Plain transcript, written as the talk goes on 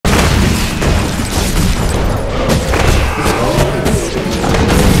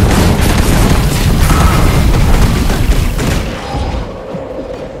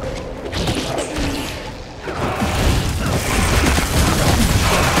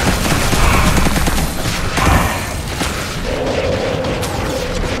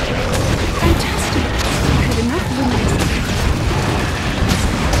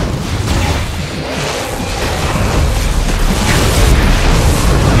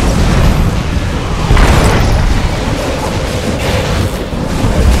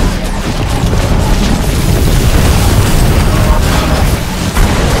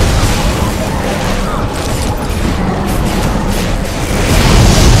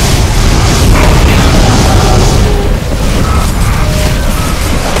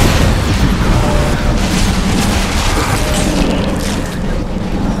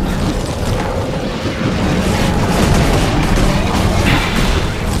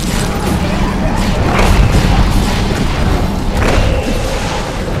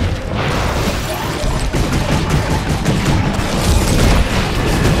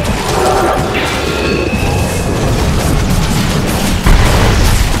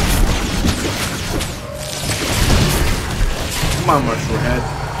Come on, Mushroom Head.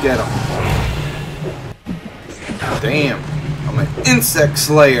 Get him. Damn. I'm an insect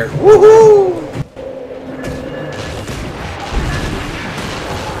slayer. Woohoo!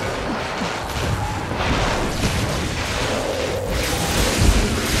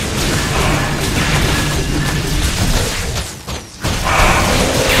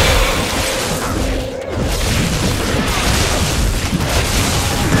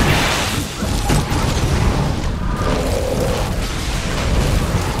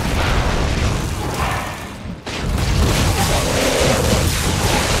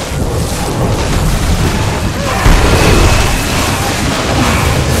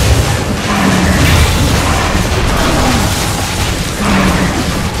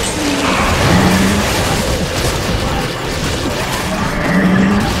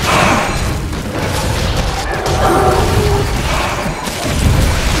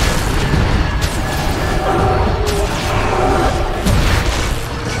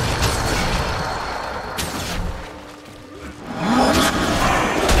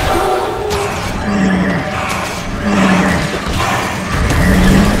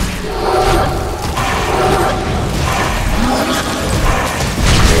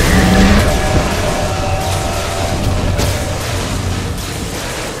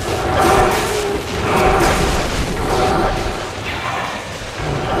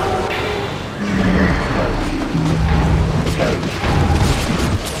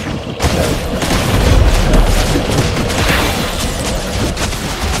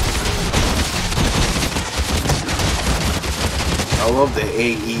 I love the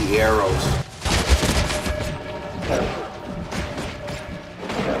AE arrows.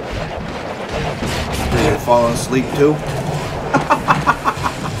 You're falling asleep too?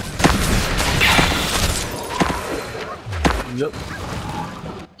 Yep.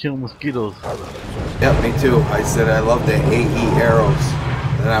 Kill mosquitoes. Yep, me too. I said I love the AE arrows.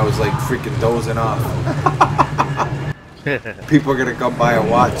 And I was like freaking dozing off. People are gonna come by and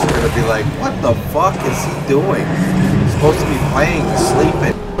watch. They're gonna be like, what the fuck is he doing? He's supposed to be playing,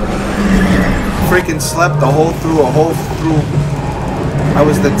 sleeping. Freaking slept a whole through. I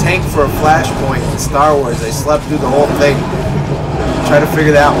was the tank for a flashpoint in Star Wars. I slept through the whole thing. Try to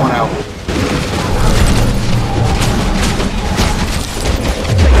figure that one out.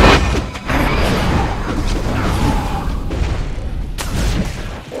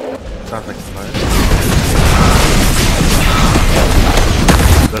 Sounds like fun.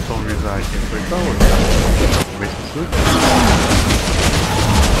 That's the only reason I can't play Star Wars. It makes me sleep.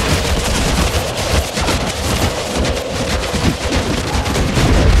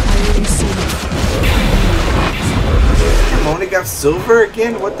 Only got silver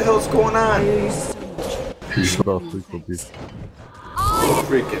again? What the hell's going on? You fell asleep with this.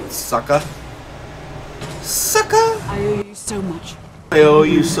 Freaking sucker. Sucker! I owe you so much. I owe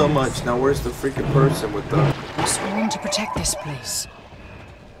you so much. Now where's the freaking person with the... I've sworn to protect this place.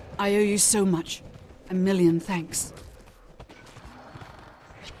 I owe you so much. A million thanks.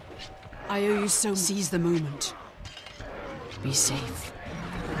 I owe you so... Seize the moment. Be safe.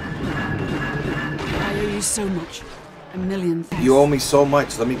 I owe you so much. A million thanks. You owe me so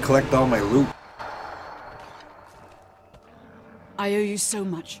much. Let me collect all my loot. I owe you so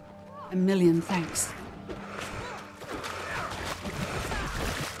much. A million thanks.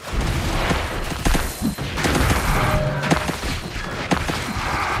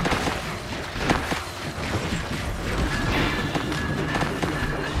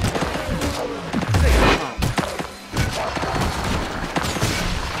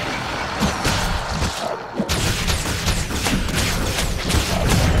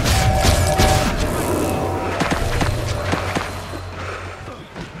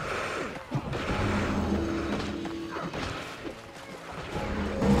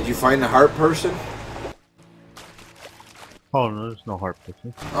 Did you find the heart person? Oh no, there's no heart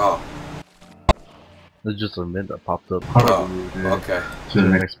person. Oh. There's just a mint that popped up. Oh, okay. To the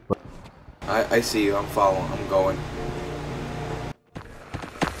next place. I see you. I'm following. I'm going.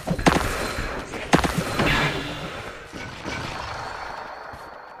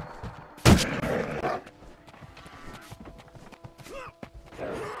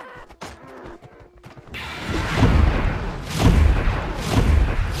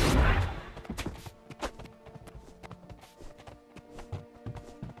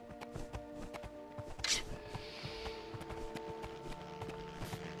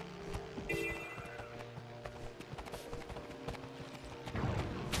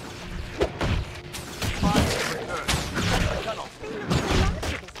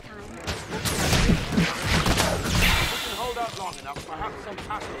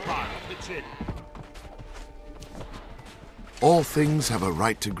 All things have a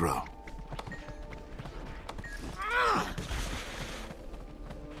right to grow.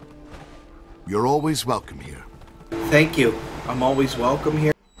 You're always welcome here. Thank you. I'm always welcome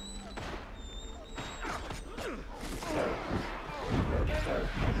here.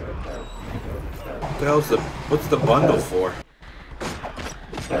 What's the bundle for?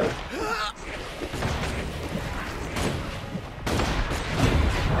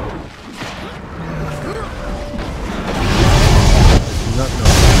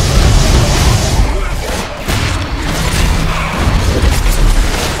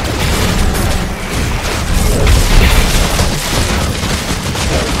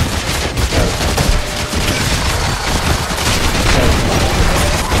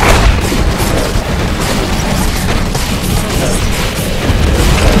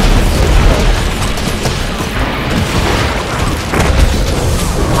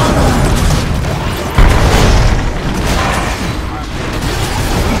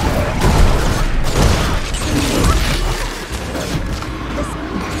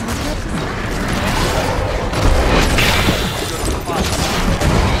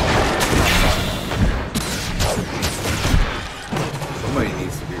 Somebody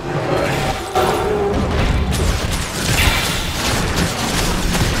needs to be revived.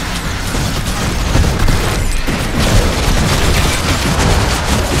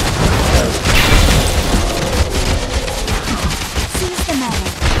 Seize the moment.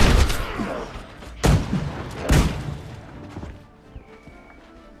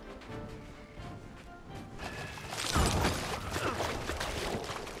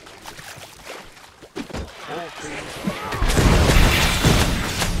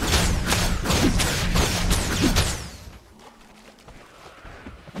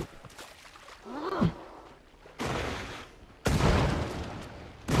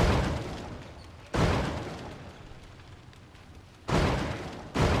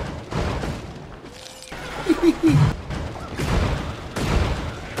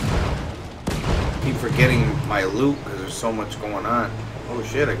 Keep forgetting my loot because there's so much going on. Oh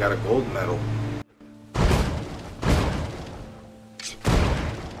shit, I got a gold medal.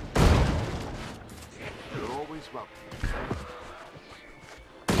 You're always welcome.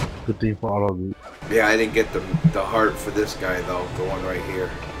 Good thing for all of you. Yeah, I didn't get the heart for this guy though, the one right here.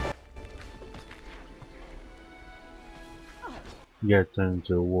 You gotta turn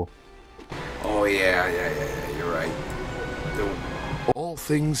into a wolf. Oh yeah, you're right. All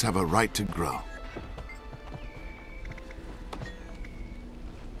things have a right to grow.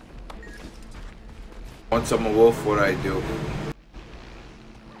 Once I'm a wolf, what I do?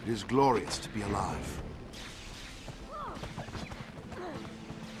 It is glorious to be alive.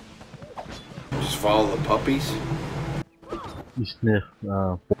 Just follow the puppies? You sniff,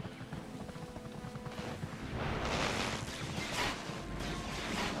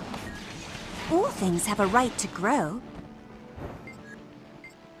 All things have a right to grow.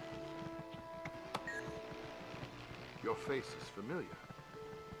 Your face is familiar.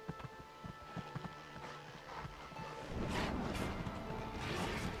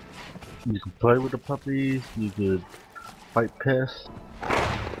 you can play with the puppies, you could fight pests.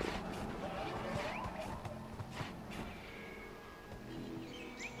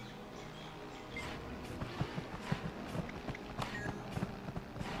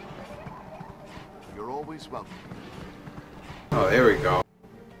 You're always welcome. Oh, there we go.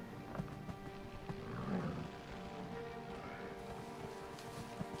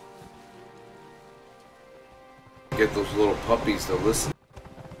 Get those little puppies to listen.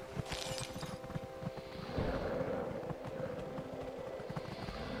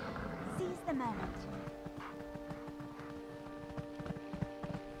 Seize the moment.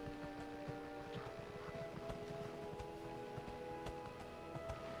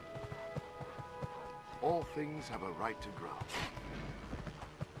 All things have a right to grow.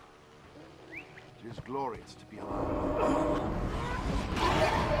 It is glorious to be alive.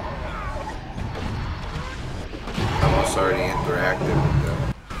 Almost already interacted with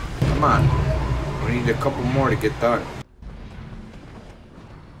them. Come on. We need a couple more to get done.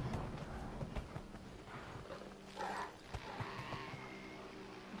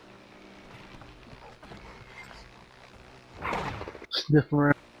 Sniff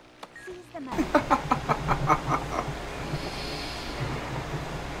around. Seize the moment.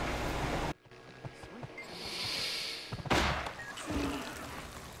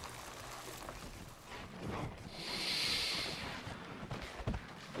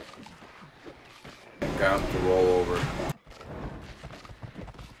 Got him to roll over.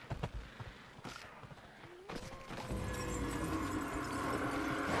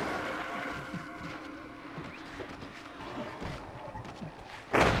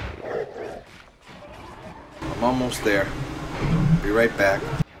 I'm almost there. Be right back.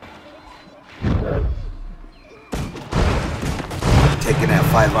 Taking that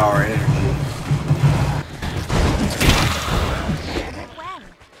 5-hour energy.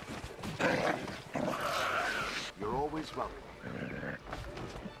 You're always welcome.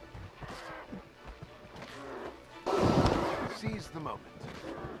 Seize the moment.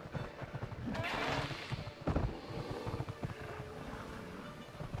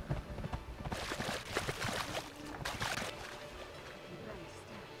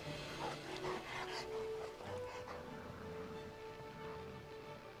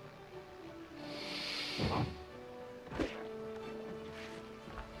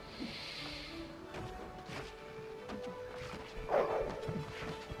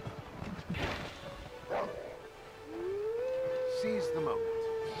 Seize the moment.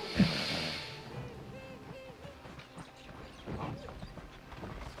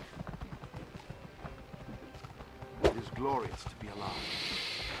 It is glorious to be alive.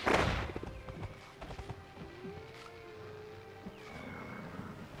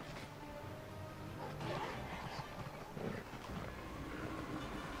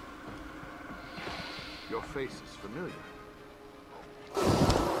 Your face is familiar.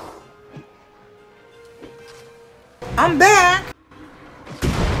 I'm back!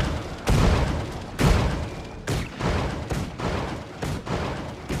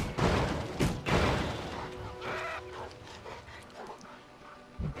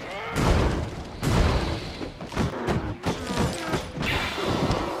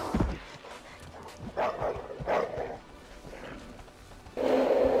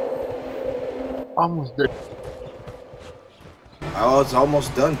 Almost there. I was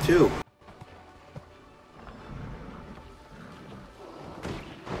almost done too.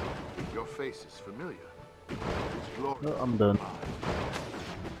 Your face is familiar. It is glorious. No, I'm done.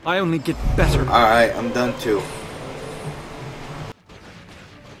 I only get better. Alright, I'm done too.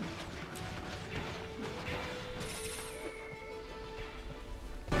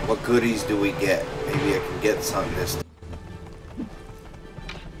 What goodies do we get? Maybe I can get something this time.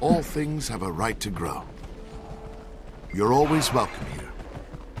 All things have a right to grow. You're always welcome here.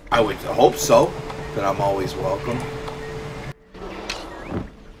 I would hope so, that I'm always welcome.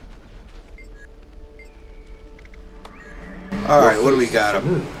 Alright, what do we got?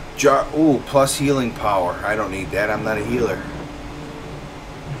 Ooh, plus healing power. I don't need that, I'm not a healer.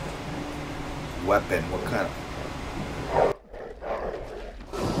 Weapon, what kind of...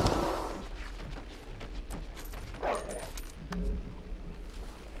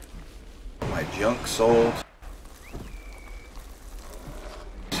 My junk sold.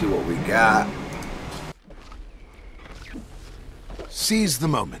 See what we got. Seize the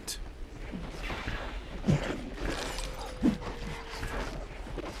moment.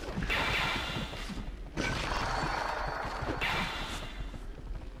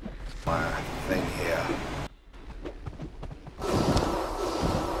 My thing here.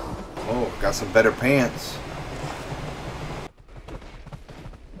 Oh, got some better pants.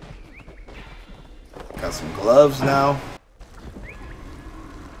 Got some gloves now.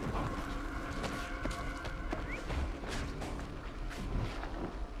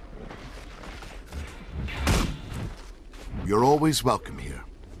 You're always welcome here.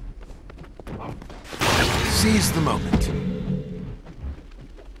 Seize the moment.